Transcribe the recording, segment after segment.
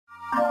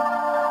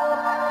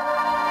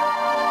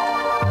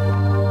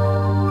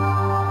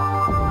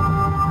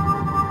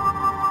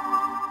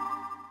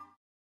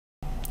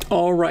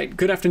right,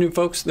 good afternoon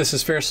folks. This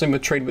is Fairsley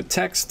with Trade with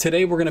Text.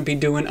 Today we're going to be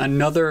doing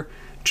another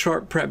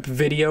chart prep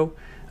video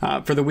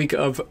for the week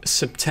of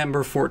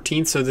September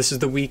 14th. So this is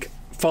the week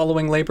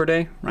following Labor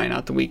Day, right?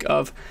 Not the week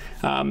of.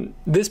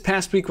 This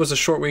past week was a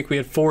short week. We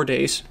had 4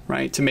 days,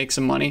 right, to make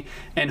some money.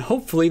 And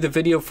hopefully the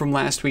video from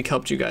last week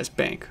helped you guys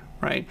bank,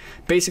 right?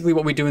 Basically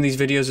what we do in these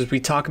videos is we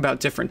talk about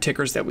different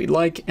tickers that we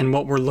like and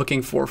what we're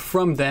looking for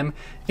from them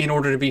in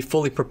order to be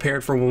fully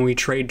prepared for when we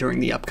trade during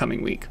the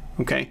upcoming week,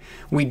 okay?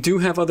 We do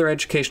have other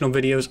educational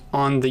videos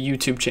on the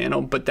YouTube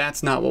channel, but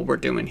that's not what we're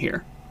doing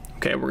here,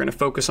 okay? We're gonna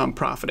focus on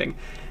profiting.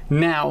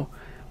 Now,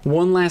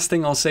 one last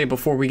thing I'll say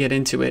before we get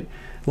into it.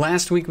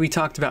 Last week we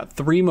talked about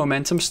 3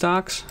 momentum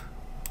stocks,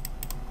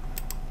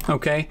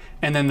 okay?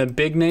 And then the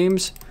big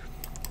names.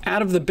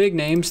 Out of the big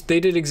names, they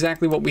did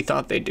exactly what we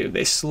thought they'd do.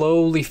 They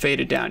slowly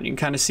faded down. You can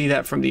kind of see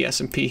that from the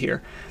S&P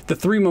here. The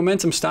 3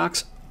 momentum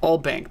stocks all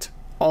banked,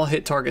 all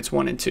hit targets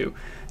 1 and 2.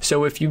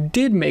 So if you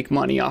did make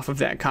money off of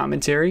that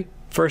commentary,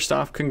 first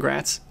off,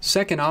 congrats.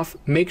 Second off,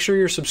 make sure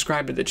you're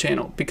subscribed to the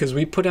channel because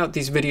we put out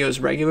these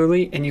videos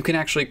regularly and you can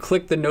actually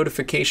click the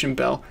notification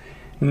bell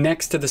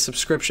next to the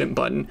subscription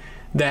button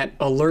that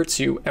alerts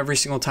you every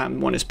single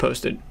time one is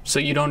posted. So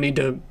you don't need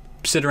to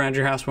sit around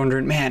your house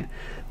wondering, man,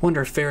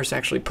 wonder if Ferris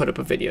actually put up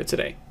a video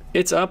today.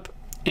 It's up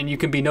and you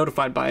can be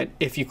notified by it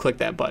if you click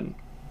that button.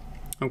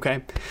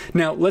 Okay,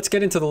 now let's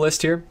get into the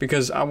list here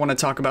because I want to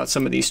talk about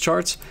some of these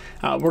charts.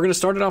 We're going to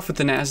start it off with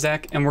the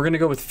NASDAQ and we're going to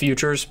go with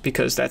futures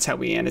because that's how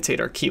we annotate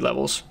our key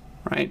levels,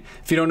 right?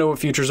 If you don't know what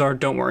futures are,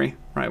 don't worry,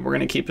 right? We're going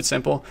to keep it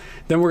simple.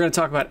 Then we're going to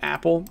talk about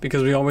Apple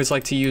because we always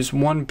like to use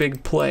one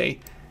big play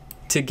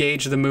to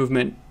gauge the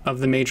movement of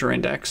the major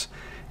index.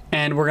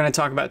 And we're going to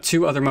talk about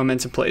 2 other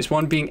momentum plays,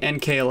 one being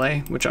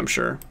NKLA, which I'm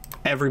sure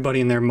everybody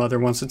and their mother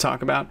wants to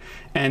talk about,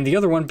 and the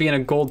other one being a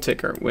gold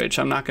ticker, which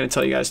I'm not going to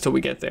tell you guys till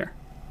we get there.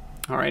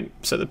 All right,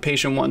 so the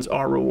patient ones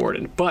are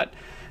rewarded. But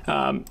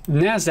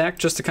NASDAQ,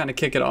 just to kind of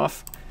kick it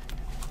off,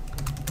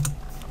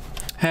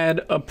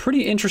 had a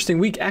pretty interesting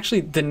week.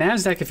 Actually, the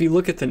NASDAQ, if you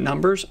look at the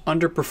numbers,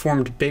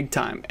 underperformed big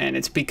time. And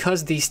it's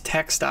because these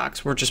tech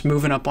stocks were just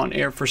moving up on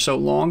air for so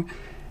long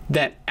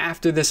that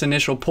after this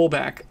initial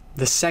pullback,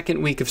 the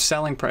second week of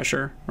selling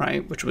pressure,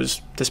 right, which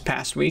was this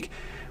past week,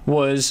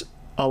 was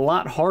a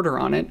lot harder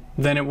on it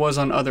than it was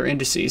on other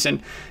indices.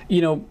 And,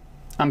 you know,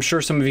 I'm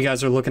sure some of you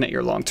guys are looking at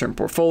your long-term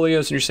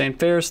portfolios and you're saying,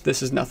 Ferris,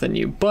 this is nothing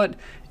new, but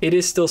it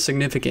is still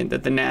significant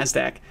that the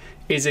NASDAQ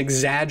is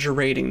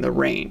exaggerating the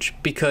range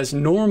because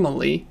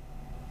normally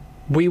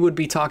we would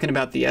be talking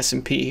about the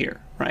S&P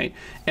here, right?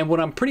 And what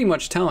I'm pretty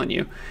much telling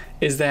you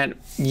is that,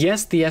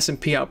 yes, the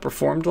S&P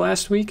outperformed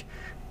last week.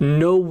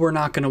 No, we're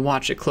not going to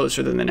watch it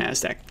closer than the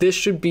NASDAQ. This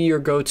should be your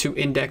go-to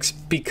index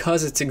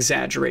because it's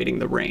exaggerating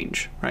the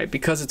range, right?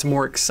 Because it's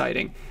more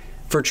exciting.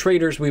 For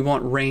traders, we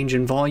want range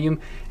and volume,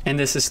 and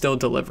this is still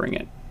delivering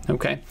it,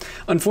 okay?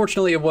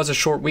 Unfortunately, it was a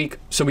short week,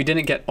 so we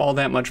didn't get all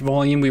that much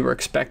volume. We were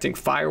expecting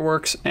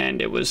fireworks,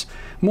 and it was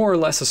more or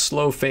less a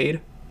slow fade,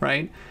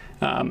 right?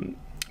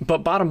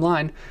 But bottom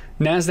line,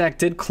 NASDAQ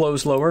did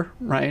close lower,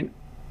 right?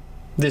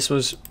 This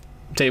was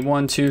day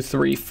 1, 2,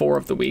 3, 4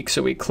 of the week.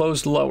 So we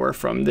closed lower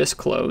from this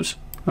close,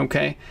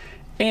 okay?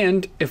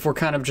 And if we're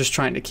kind of just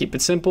trying to keep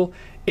it simple,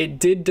 it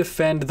did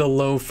defend the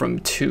low from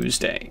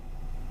Tuesday,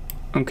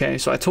 okay?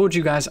 So I told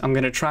you guys I'm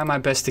gonna try my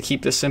best to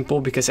keep this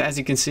simple because as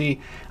you can see,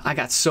 I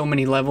got so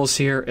many levels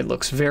here. It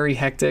looks very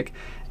hectic.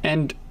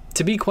 And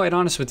to be quite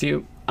honest with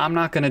you, I'm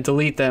not gonna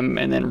delete them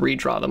and then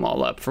redraw them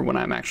all up for when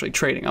I'm actually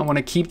trading. I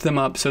wanna keep them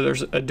up so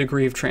there's a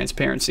degree of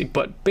transparency.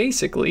 But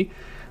basically,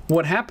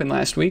 what happened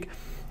last week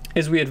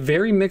is we had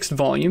very mixed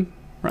volume,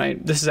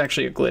 right? This is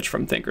actually a glitch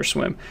from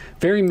Thinkorswim.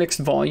 Very mixed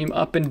volume,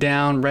 up and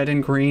down, red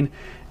and green,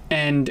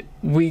 and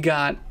we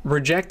got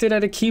rejected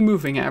at a key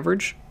moving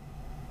average.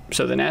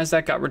 So the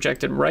NASDAQ got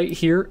rejected right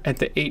here at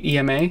the 8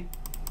 EMA,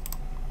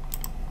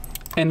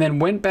 and then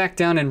went back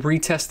down and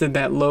retested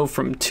that low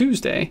from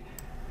Tuesday,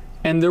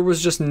 and there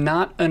was just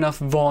not enough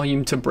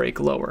volume to break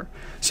lower.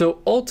 So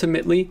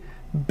ultimately,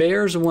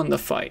 bears won the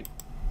fight.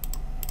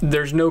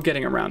 There's no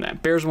getting around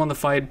that. Bears won the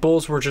fight.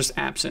 Bulls were just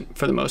absent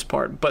for the most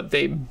part, but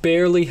they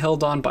barely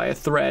held on by a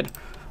thread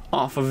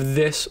off of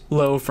this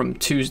low from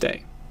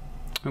Tuesday.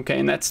 Okay,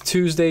 and that's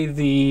Tuesday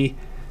the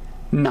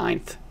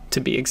 9th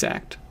to be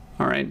exact.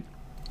 All right.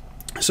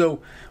 So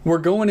we're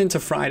going into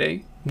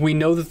Friday. We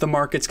know that the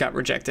markets got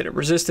rejected at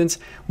resistance.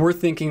 We're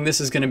thinking this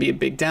is going to be a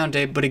big down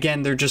day, but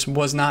again, there just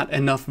was not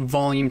enough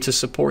volume to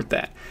support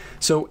that.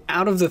 So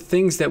out of the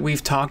things that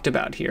we've talked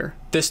about here,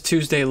 this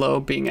Tuesday low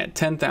being at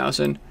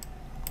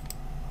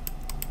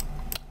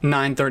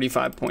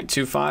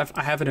 10,935.25.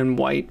 I have it in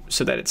white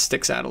so that it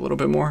sticks out a little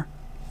bit more,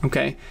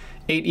 okay?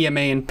 8 EMA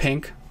in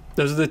pink.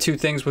 Those are the 2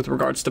 things with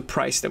regards to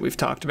price that we've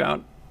talked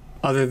about,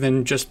 other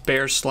than just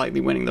bears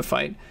slightly winning the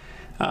fight.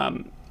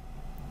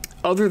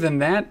 Other than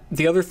that,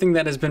 the other thing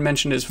that has been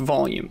mentioned is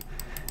volume.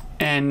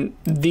 And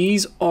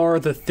these are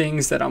the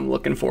things that I'm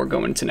looking for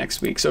going into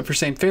next week. So if you're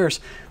saying, Ferris,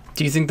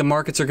 do you think the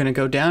markets are going to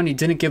go down? You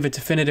didn't give a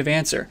definitive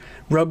answer.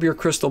 Rub your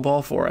crystal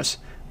ball for us.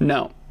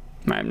 No.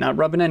 I'm not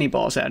rubbing any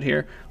balls out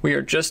here. We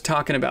are just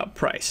talking about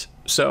price.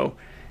 So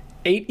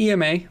 8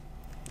 EMA,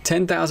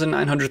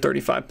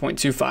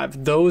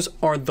 10,935.25, those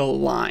are the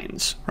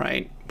lines,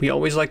 right? We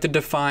always like to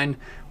define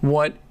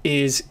what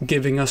is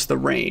giving us the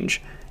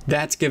range.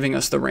 That's giving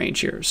us the range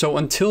here. So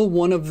until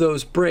one of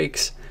those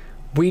breaks,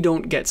 we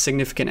don't get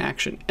significant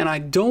action. And I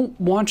don't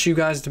want you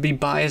guys to be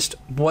biased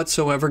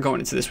whatsoever going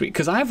into this week,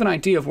 because I have an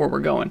idea of where we're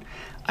going.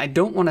 I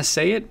don't want to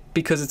say it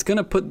because it's going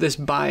to put this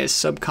bias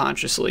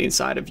subconsciously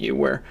inside of you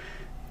where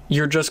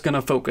you're just going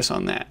to focus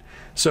on that.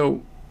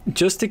 So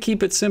just to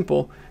keep it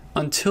simple,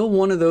 until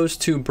one of those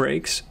two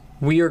breaks,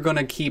 we are going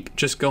to keep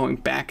just going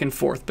back and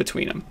forth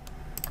between them.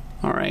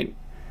 All right.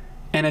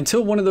 And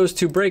until one of those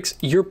two breaks,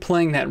 you're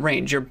playing that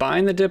range. You're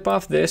buying the dip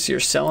off this, you're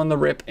selling the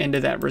rip into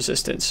that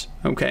resistance.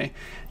 Okay.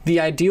 The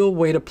ideal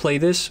way to play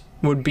this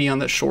would be on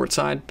the short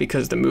side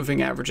because the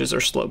moving averages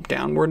are sloped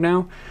downward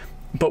now,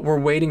 but we're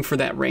waiting for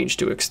that range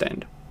to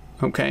extend.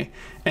 Okay.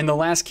 And the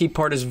last key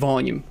part is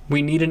volume.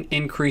 We need an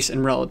increase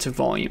in relative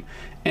volume.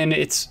 And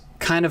it's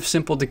kind of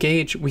simple to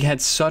gauge. We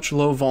had such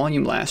low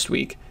volume last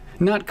week,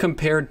 not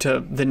compared to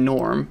the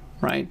norm,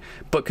 right?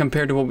 But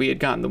compared to what we had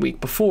gotten the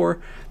week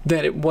before,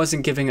 that it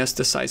wasn't giving us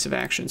decisive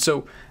action.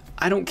 So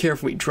I don't care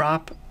if we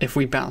drop, if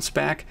we bounce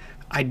back,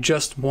 I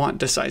just want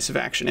decisive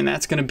action. And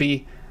that's going to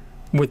be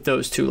with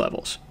those two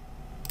levels.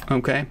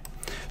 Okay.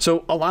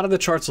 So a lot of the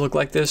charts look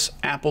like this.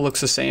 Apple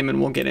looks the same, and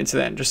we'll get into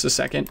that in just a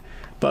second.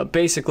 But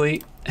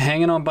basically,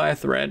 hanging on by a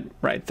thread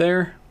right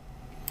there.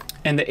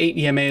 And the 8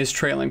 EMA is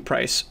trailing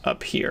price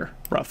up here,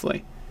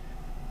 roughly.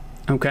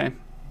 Okay.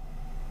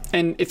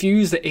 And if you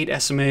use the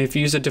 8 SMA, if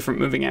you use a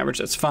different moving average,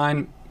 that's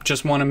fine.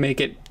 Just want to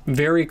make it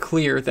very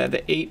clear that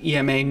the 8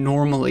 EMA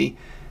normally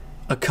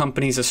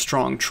accompanies a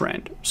strong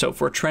trend. So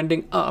if we're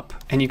trending up,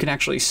 and you can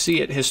actually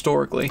see it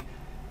historically.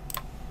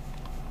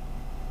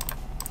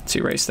 Let's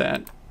erase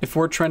that. If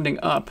we're trending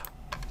up,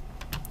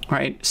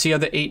 right, see how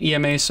the 8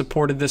 EMA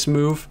supported this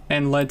move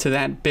and led to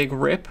that big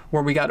rip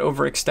where we got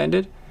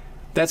overextended?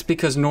 That's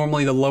because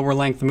normally the lower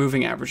length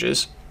moving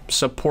averages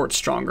support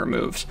stronger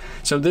moves.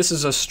 So this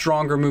is a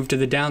stronger move to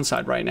the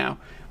downside right now,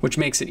 which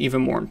makes it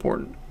even more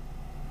important.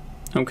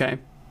 Okay,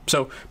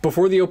 so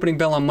before the opening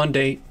bell on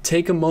Monday,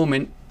 take a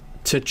moment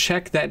to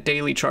check that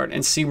daily chart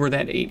and see where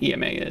that 8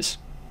 EMA is.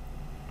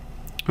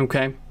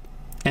 Okay,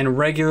 and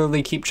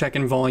regularly keep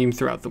checking volume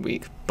throughout the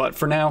week. But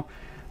for now,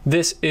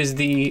 this is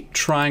the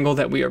triangle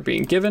that we are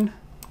being given.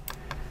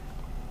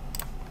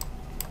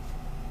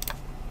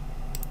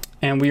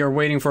 And we are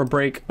waiting for a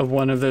break of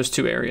one of those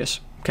two areas.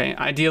 Okay,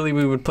 ideally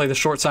we would play the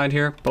short side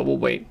here, but we'll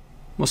wait.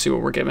 We'll see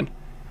what we're given.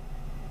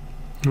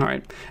 All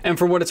right, and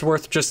for what it's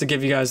worth, just to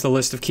give you guys the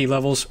list of key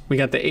levels, we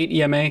got the 8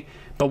 EMA,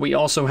 but we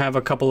also have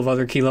a couple of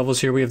other key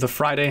levels here. We have the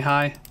Friday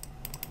high.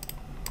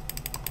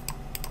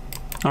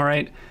 All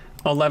right,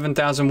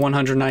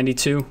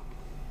 11,192.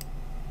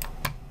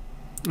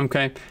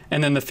 Okay,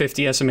 and then the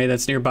 50 SMA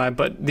that's nearby,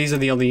 but these are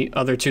the only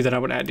other two that I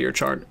would add to your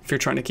chart if you're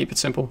trying to keep it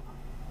simple.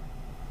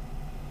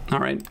 All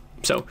right.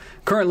 So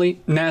currently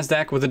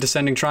NASDAQ with a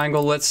descending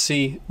triangle. Let's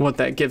see what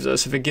that gives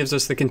us. If it gives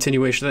us the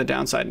continuation of the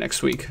downside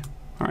next week,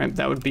 all right,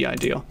 that would be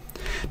ideal.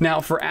 Now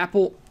for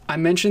Apple, I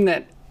mentioned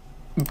that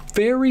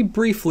very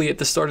briefly at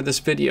the start of this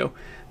video.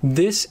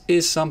 This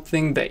is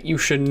something that you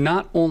should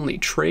not only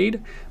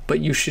trade, but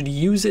you should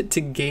use it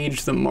to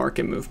gauge the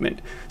market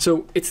movement.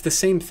 So it's the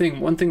same thing.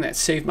 One thing that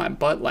saved my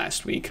butt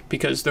last week,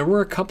 because there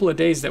were a couple of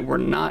days that were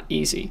not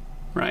easy,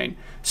 right?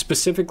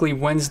 Specifically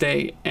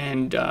Wednesday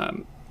and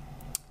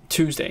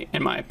Tuesday,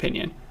 in my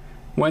opinion.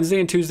 Wednesday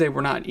and Tuesday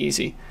were not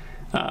easy.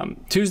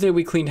 Tuesday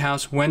we cleaned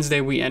house.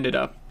 Wednesday we ended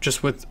up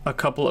just with a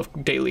couple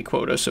of daily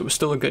quotas, so it was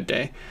still a good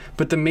day.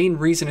 But the main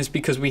reason is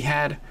because we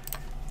had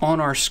on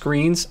our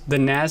screens the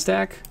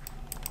NASDAQ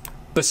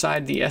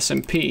beside the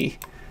S&P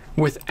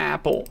with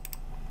Apple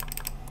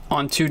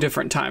on two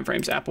different time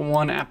frames, Apple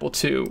 1, Apple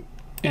 2,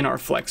 in our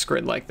flex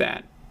grid like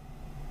that,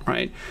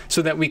 right?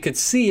 So that we could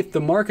see if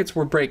the markets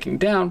were breaking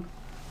down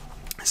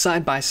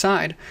side by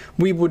side,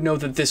 we would know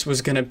that this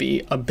was going to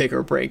be a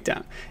bigger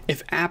breakdown.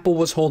 If Apple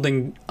was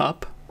holding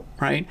up,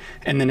 right,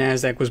 and the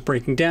NASDAQ was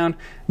breaking down,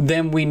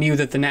 then we knew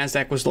that the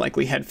NASDAQ was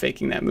likely head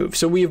faking that move.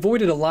 So we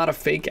avoided a lot of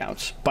fake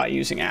outs by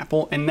using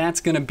Apple, and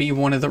that's going to be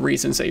one of the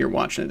reasons that you're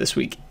watching it this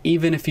week,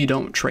 even if you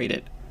don't trade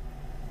it.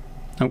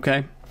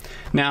 Okay,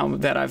 now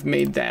that I've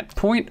made that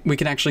point, we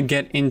can actually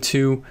get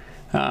into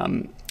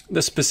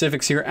the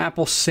specifics here.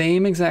 Apple,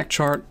 same exact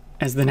chart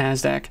as the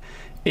NASDAQ.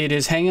 It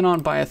is hanging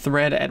on by a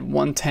thread at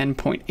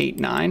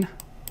 110.89.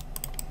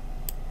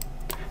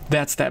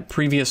 That's that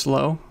previous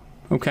low,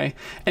 okay?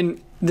 And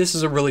this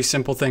is a really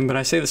simple thing, but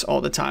I say this all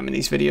the time in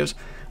these videos.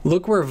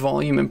 Look where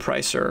volume and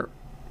price are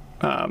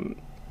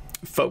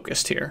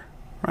focused here,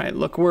 right?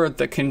 Look where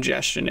the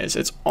congestion is.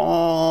 It's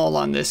all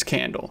on this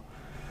candle.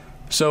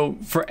 So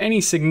for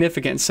any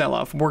significant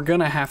sell-off, we're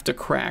gonna have to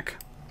crack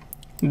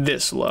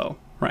this low,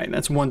 right?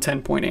 That's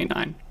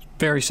 110.89.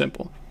 Very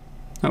simple.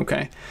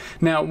 Okay,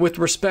 now with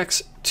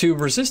respects to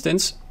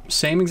resistance,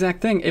 same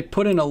exact thing. It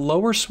put in a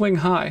lower swing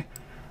high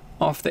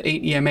off the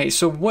 8 EMA.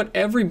 So what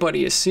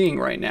everybody is seeing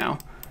right now,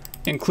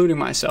 including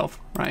myself,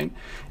 right,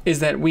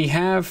 is that we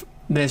have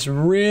this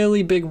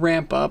really big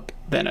ramp up,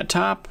 then a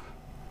top,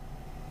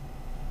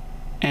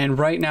 and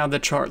right now the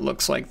chart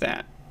looks like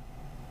that.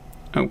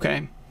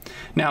 Okay,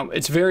 now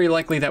it's very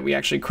likely that we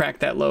actually cracked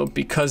that low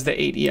because the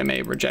 8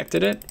 EMA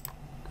rejected it,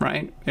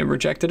 right? It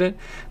rejected it,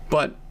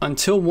 but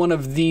until one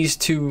of these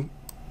two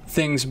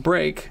things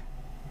break,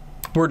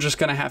 we're just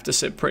gonna have to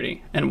sit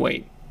pretty and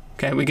wait.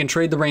 Okay, we can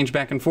trade the range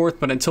back and forth,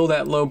 but until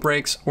that low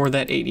breaks or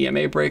that 8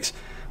 EMA breaks,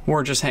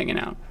 we're just hanging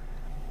out.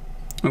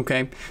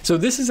 Okay, so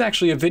this is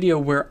actually a video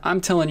where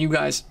I'm telling you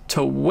guys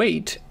to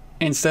wait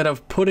instead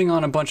of putting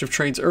on a bunch of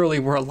trades early,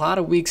 where a lot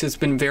of weeks it's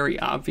been very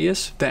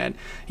obvious that,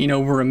 you know,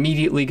 we're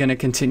immediately going to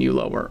continue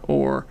lower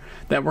or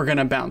that we're going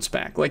to bounce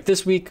back. Like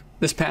this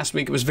past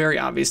week, it was very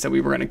obvious that we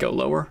were going to go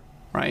lower,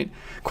 right?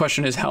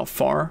 Question is how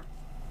far,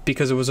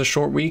 because it was a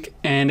short week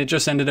and it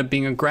just ended up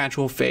being a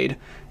gradual fade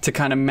to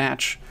kind of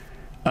match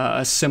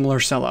a similar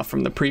sell-off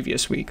from the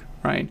previous week,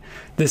 right?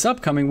 This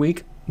upcoming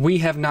week, we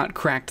have not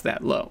cracked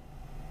that low.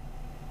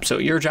 So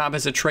your job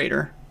as a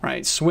trader,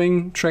 right?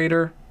 Swing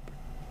trader,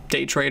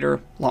 day trader,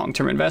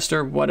 long-term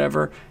investor,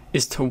 whatever,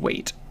 is to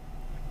wait.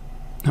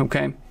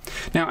 Okay.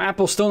 Now,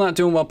 Apple's still not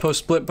doing well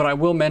post-split, but I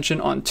will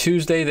mention on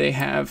Tuesday they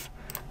have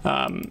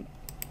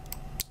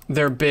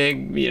their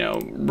big, you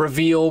know,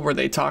 reveal where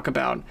they talk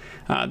about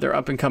their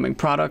up-and-coming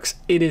products.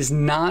 It is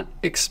not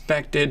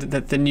expected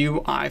that the new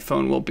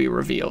iPhone will be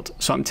revealed.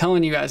 So I'm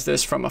telling you guys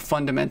this from a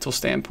fundamental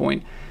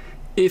standpoint.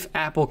 If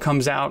Apple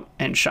comes out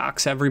and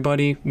shocks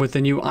everybody with the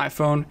new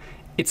iPhone,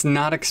 it's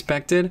not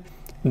expected.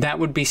 That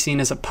would be seen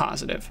as a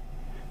positive.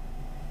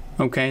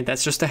 Okay,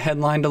 that's just a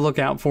headline to look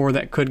out for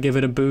that could give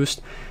it a boost.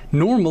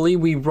 Normally,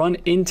 we run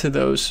into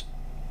those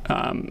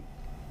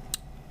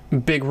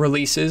big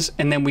releases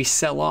and then we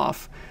sell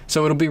off.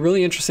 So it'll be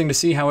really interesting to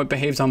see how it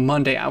behaves on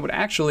Monday. I would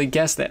actually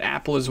guess that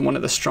Apple is one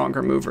of the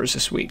stronger movers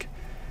this week.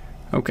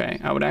 Okay,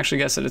 I would actually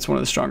guess that it's one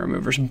of the stronger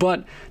movers,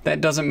 but that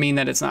doesn't mean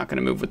that it's not going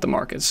to move with the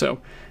market.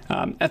 So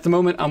at the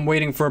moment, I'm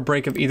waiting for a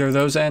break of either of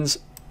those ends.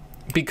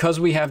 Because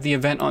we have the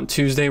event on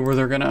Tuesday where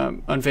they're going to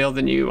unveil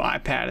the new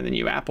iPad and the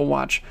new Apple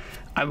Watch,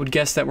 I would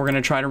guess that we're going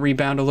to try to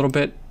rebound a little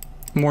bit,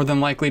 more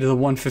than likely to the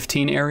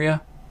 115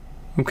 area.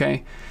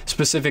 Okay,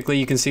 specifically,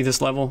 you can see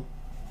this level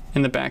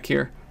in the back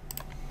here.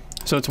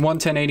 So it's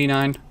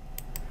 110.89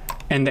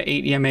 and the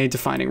 8 EMA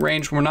defining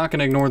range. We're not going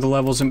to ignore the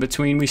levels in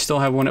between. We still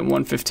have one at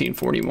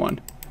 115.41.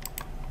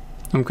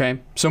 Okay,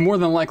 so more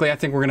than likely, I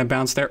think we're going to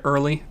bounce there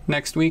early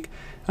next week,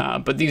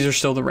 but these are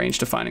still the range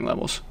defining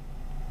levels.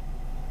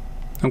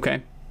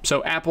 Okay,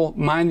 so Apple,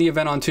 mind the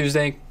event on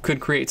Tuesday, could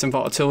create some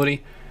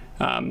volatility.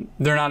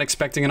 They're not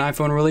expecting an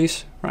iPhone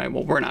release, right?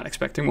 Well, we're not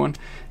expecting one.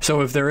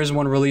 So if there is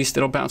one released,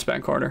 it'll bounce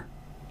back harder.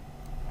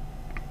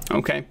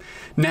 Okay,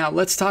 now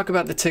let's talk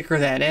about the ticker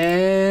that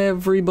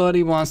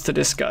everybody wants to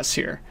discuss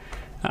here.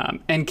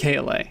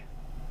 NKLA,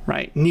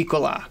 right?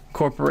 NKLA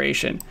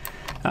Corporation.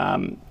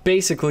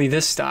 Basically,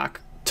 this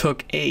stock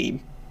took a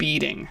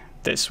beating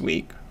this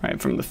week, right?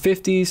 From the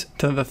 50s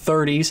to the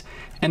 30s,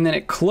 and then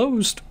it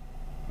closed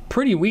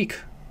pretty weak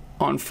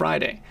on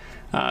Friday,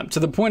 to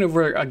the point of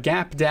where a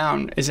gap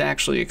down is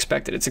actually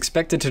expected. It's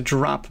expected to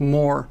drop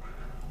more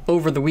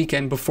over the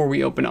weekend before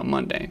we open on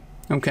Monday.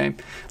 Okay,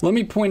 let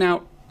me point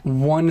out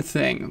one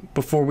thing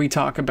before we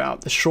talk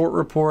about the short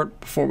report,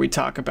 before we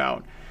talk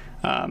about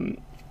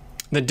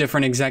the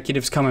different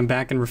executives coming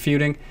back and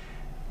refuting.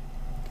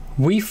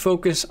 We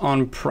focus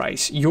on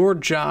price. Your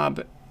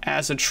job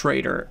as a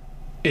trader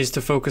is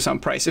to focus on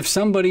price. If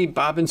somebody,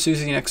 Bob and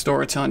Susie next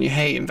door, are telling you,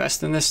 hey,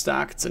 invest in this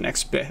stock, it's the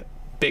next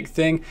big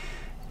thing,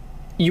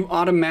 you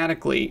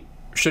automatically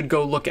should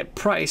go look at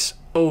price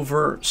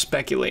over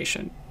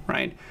speculation,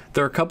 right?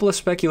 There are a couple of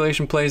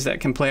speculation plays that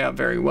can play out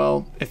very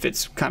well if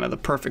it's kind of the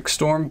perfect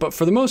storm, but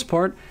for the most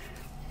part,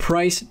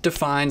 price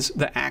defines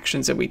the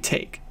actions that we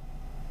take.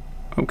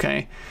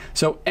 Okay,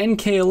 so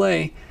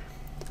NKLA,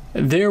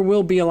 there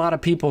will be a lot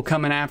of people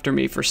coming after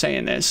me for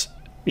saying this,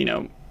 you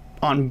know,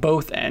 on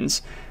both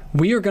ends.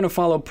 We are going to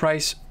follow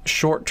price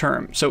short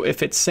term. So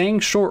if it's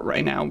saying short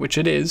right now, which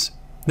it is,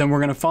 then we're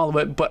going to follow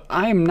it. But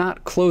I am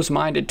not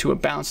close-minded to a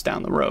bounce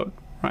down the road,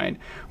 right?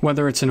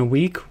 Whether it's in a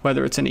week,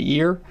 whether it's in a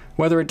year,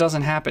 whether it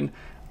doesn't happen,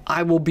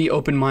 I will be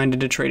open-minded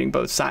to trading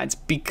both sides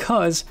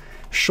because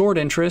short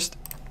interest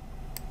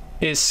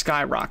is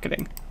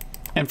skyrocketing.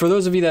 And for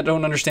those of you that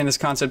don't understand this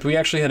concept, we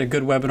actually had a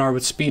good webinar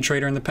with Speed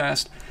Trader in the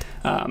past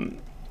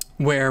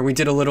where we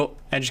did a little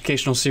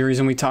educational series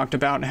and we talked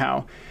about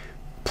how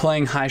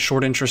playing high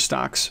short interest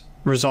stocks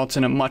results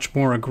in a much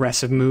more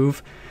aggressive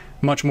move,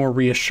 much more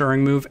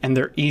reassuring move, and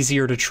they're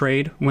easier to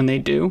trade when they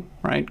do,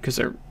 right? Because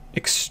they're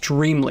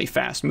extremely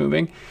fast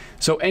moving.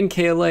 So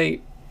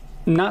NKLA,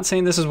 not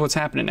saying this is what's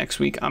happening next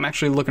week. I'm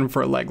actually looking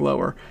for a leg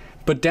lower.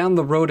 But down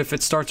the road, if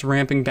it starts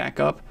ramping back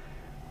up,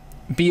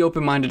 be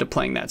open-minded to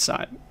playing that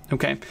side.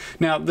 Okay,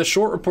 now the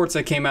short reports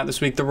that came out this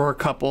week, there were a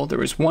couple. There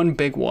was one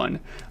big one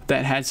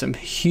that had some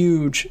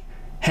huge,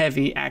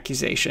 heavy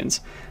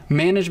accusations.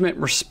 Management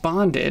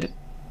responded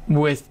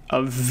with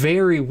a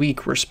very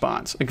weak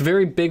response, like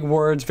very big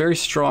words, very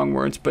strong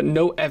words, but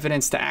no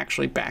evidence to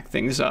actually back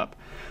things up.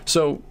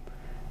 So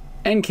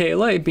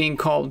NKLA, being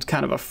called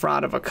kind of a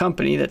fraud of a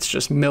company that's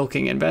just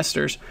milking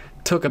investors,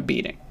 took a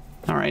beating.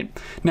 All right.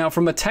 Now,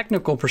 from a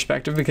technical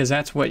perspective, because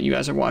that's what you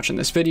guys are watching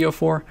this video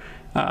for,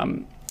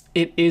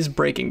 it is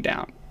breaking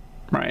down,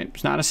 right?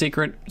 It's not a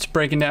secret. It's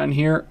breaking down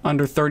here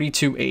under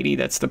 32.80.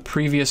 That's the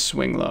previous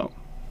swing low.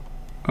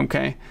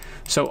 Okay.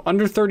 So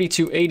under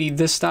 32.80,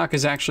 this stock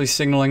is actually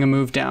signaling a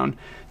move down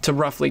to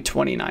roughly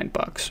 29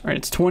 bucks, right?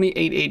 It's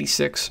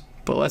 28.86,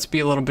 but let's be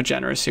a little bit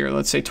generous here.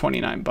 Let's say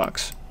 29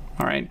 bucks.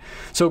 All right.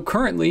 So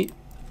currently,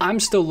 I'm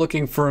still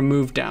looking for a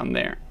move down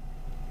there.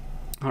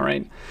 All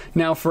right.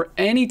 Now, for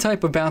any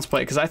type of bounce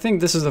play, because I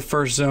think this is the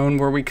first zone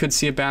where we could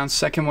see a bounce.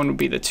 Second one would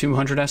be the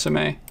 200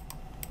 SMA.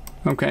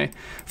 Okay.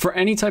 For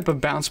any type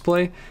of bounce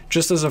play,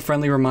 just as a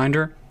friendly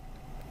reminder,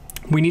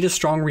 we need a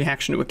strong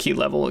reaction to a key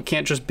level. It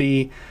can't just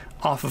be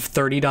off of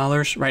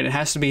 $30, right? It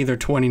has to be either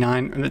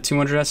 29 or the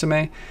 200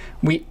 SMA.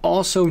 We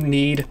also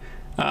need,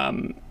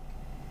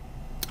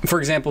 for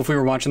example, if we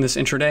were watching this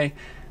intraday,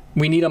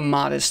 we need a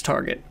modest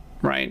target,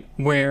 right?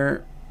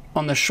 Where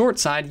on the short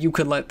side, you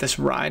could let this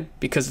ride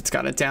because it's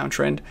got a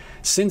downtrend.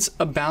 Since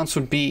a bounce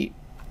would be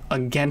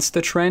against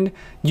the trend,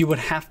 you would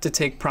have to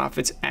take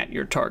profits at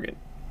your target.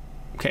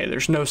 Okay,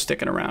 there's no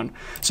sticking around.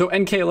 So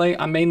NKLA,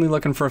 I'm mainly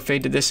looking for a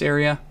fade to this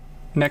area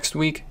next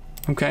week.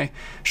 Okay,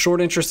 short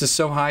interest is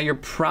so high, you're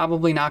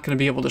probably not going to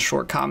be able to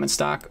short common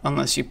stock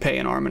unless you pay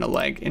an arm and a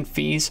leg in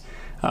fees.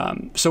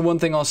 So one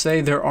thing I'll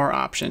say, there are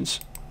options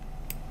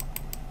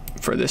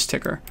for this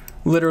ticker.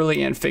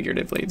 Literally and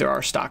figuratively, there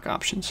are stock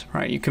options,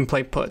 right? You can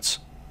play puts.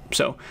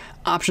 So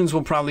options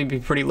will probably be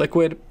pretty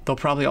liquid. They'll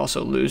probably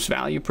also lose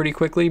value pretty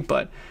quickly,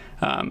 but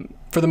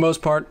for the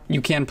most part,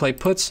 you can play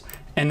puts,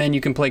 and then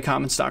you can play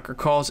common stock or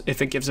calls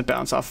if it gives a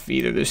bounce off of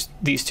either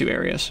these two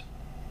areas.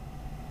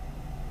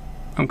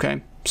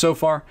 Okay, so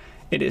far,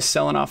 it is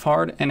selling off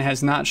hard and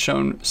has not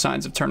shown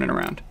signs of turning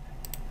around.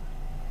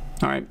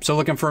 All right, so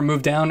looking for a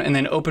move down and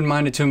then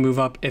open-minded to a move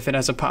up if it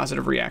has a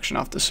positive reaction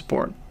off the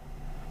support.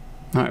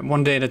 All right,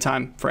 one day at a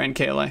time for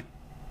NKLA.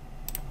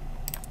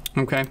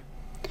 Okay.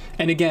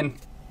 And again,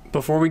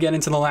 before we get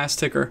into the last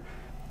ticker,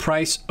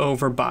 price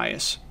over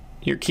bias.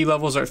 Your key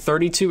levels are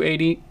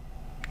 32.80,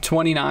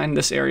 29,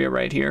 this area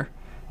right here,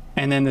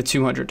 and then the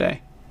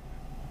 200-day.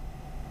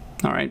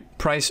 All right,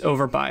 price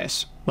over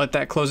bias. Let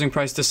that closing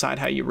price decide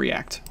how you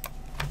react.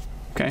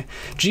 Okay.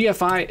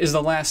 GFI is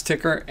the last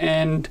ticker,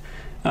 and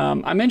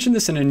I mentioned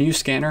this in a new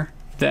scanner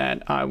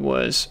that I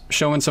was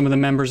showing some of the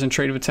members in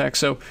TwT.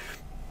 So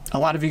a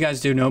lot of you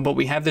guys do know, but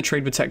we have the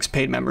TwT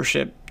paid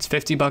membership. It's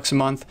 50 bucks a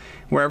month,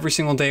 where every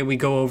single day we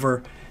go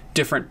over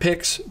different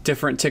picks,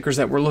 different tickers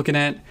that we're looking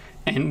at,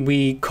 and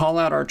we call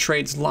out our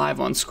trades live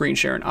on screen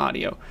share and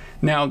audio.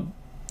 Now,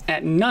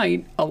 at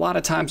night, a lot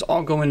of times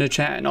I'll go into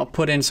chat and I'll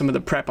put in some of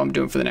the prep I'm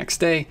doing for the next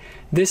day.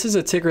 This is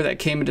a ticker that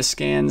came into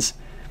scans,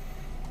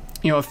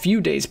 you know, a few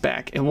days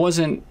back. It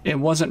wasn't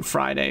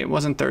Friday, it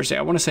wasn't Thursday.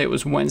 I want to say it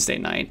was Wednesday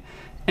night,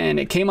 and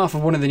it came off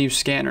of one of the new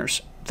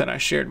scanners that I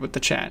shared with the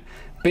chat.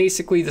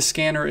 Basically, the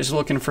scanner is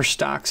looking for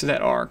stocks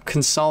that are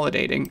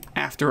consolidating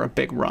after a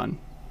big run,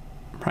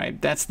 right?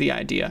 That's the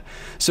idea.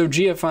 So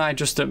GFI,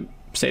 just to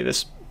say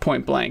this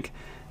point blank,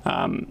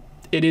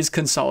 it is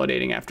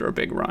consolidating after a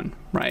big run,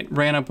 right?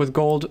 Ran up with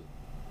gold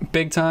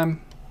big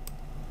time,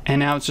 and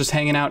now it's just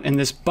hanging out in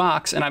this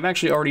box, and I've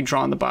actually already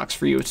drawn the box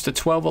for you. It's the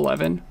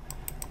 12.11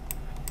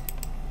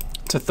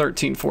 to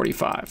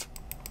 13.45.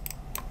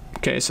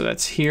 Okay, so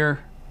that's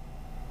here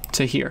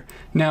to here.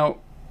 Now,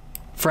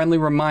 friendly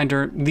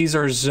reminder, these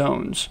are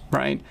zones,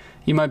 right?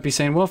 You might be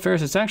saying, well,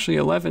 Ferris, it's actually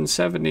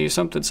 1170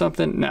 something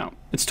something. No,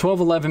 it's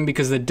 12.11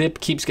 because the dip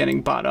keeps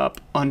getting bought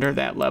up under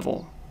that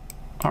level.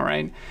 All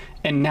right,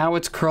 and now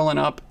it's curling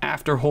up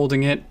after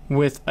holding it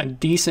with a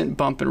decent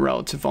bump in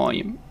relative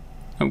volume.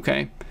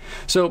 Okay,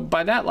 so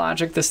by that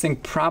logic, this thing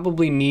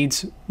probably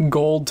needs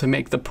gold to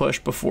make the push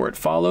before it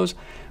follows.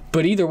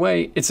 But either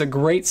way, it's a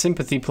great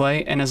sympathy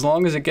play, and as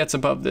long as it gets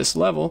above this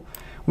level,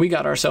 we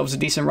got ourselves a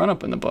decent run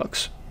up in the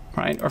books.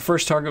 Right, our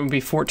first target would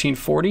be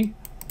 1440.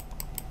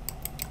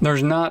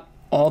 There's not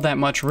all that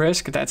much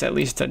risk. That's at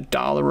least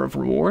 $1 of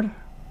reward,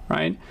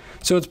 right?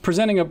 So it's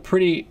presenting a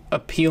pretty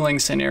appealing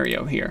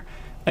scenario here.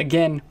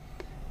 Again,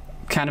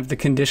 kind of the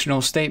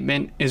conditional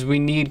statement is we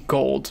need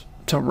gold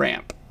to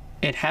ramp.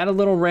 It had a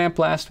little ramp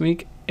last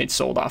week. It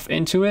sold off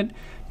into it,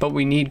 but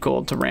we need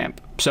gold to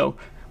ramp. So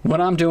what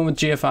I'm doing with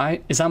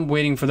GFI is I'm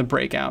waiting for the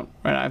breakout,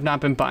 right? I've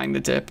not been buying the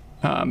dip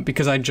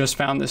because I just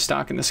found this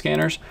stock in the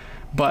scanners,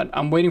 but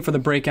I'm waiting for the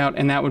breakout,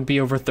 and that would be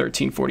over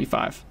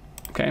 13.45.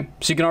 Okay,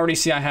 so you can already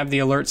see I have the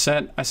alert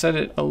set. I set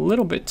it a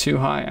little bit too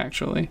high,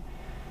 actually.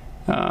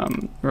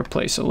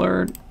 Replace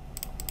alert.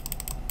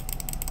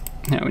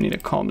 Now we need to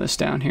calm this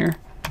down here.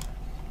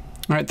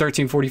 All right,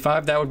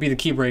 13.45, that would be the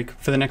key break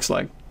for the next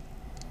leg.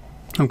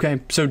 Okay,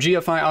 so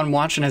GFI on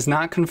watch and has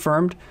not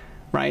confirmed,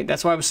 right?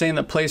 That's why I was saying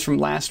the plays from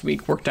last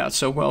week worked out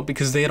so well,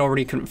 because they had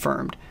already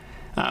confirmed.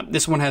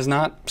 This one has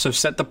not, so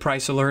set the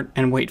price alert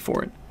and wait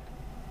for it.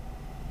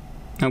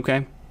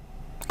 Okay,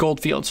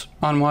 Goldfields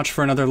on watch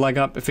for another leg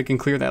up if it can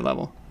clear that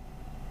level.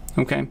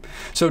 Okay,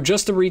 so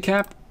just to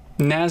recap,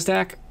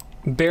 NASDAQ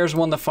bears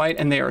won the fight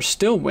and they are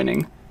still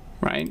winning,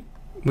 right?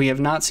 We have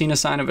not seen a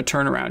sign of a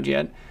turnaround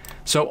yet.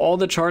 So all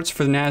the charts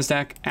for the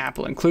NASDAQ,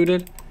 Apple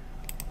included,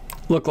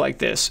 look like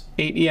this.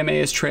 8 EMA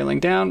is trailing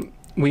down.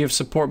 We have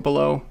support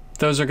below.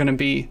 Those are going to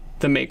be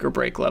the make or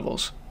break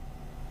levels.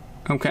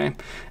 Okay.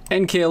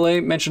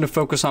 NKLA mentioned a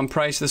focus on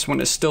price. This one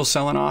is still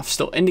selling off,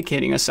 still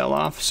indicating a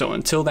sell-off. So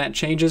until that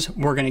changes,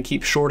 we're going to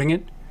keep shorting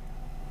it.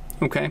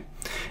 Okay.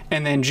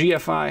 And then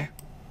GFI,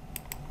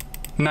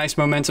 nice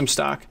momentum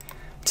stock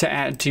to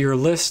add to your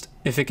list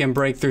if it can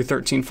break through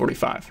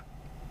 1345.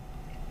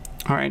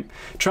 All right.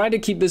 Try to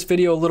keep this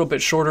video a little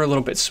bit shorter, a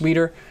little bit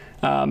sweeter.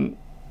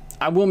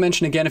 I will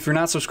mention again, if you're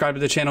not subscribed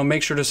to the channel,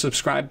 make sure to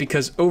subscribe,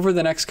 because over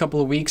the next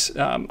couple of weeks,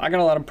 I got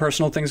a lot of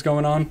personal things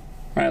going on,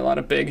 right? A lot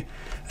of big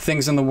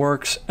things in the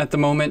works at the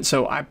moment.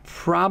 So I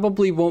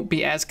probably won't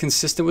be as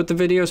consistent with the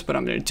videos, but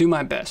I'm going to do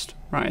my best,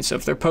 right? So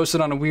if they're posted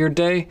on a weird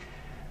day,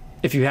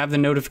 if you have the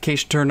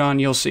notification turned on,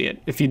 you'll see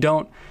it. If you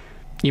don't,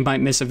 you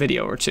might miss a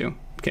video or two.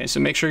 Okay, so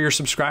make sure you're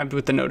subscribed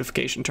with the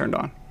notification turned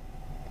on.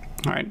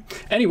 All right.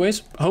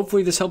 Anyways,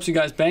 hopefully this helps you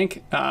guys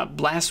bank.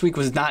 Last week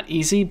was not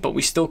easy, but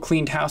we still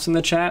cleaned house in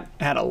the chat.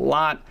 Had a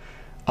lot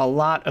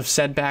of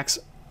setbacks,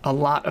 a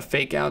lot of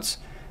fake outs.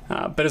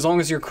 But as long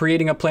as you're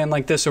creating a plan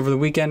like this over the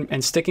weekend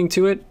and sticking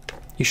to it,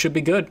 you should be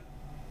good.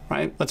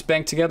 Right? Let's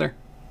bank together.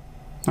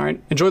 All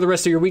right. Enjoy the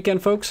rest of your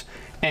weekend, folks,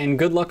 and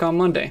good luck on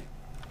Monday.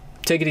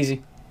 Take it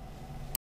easy.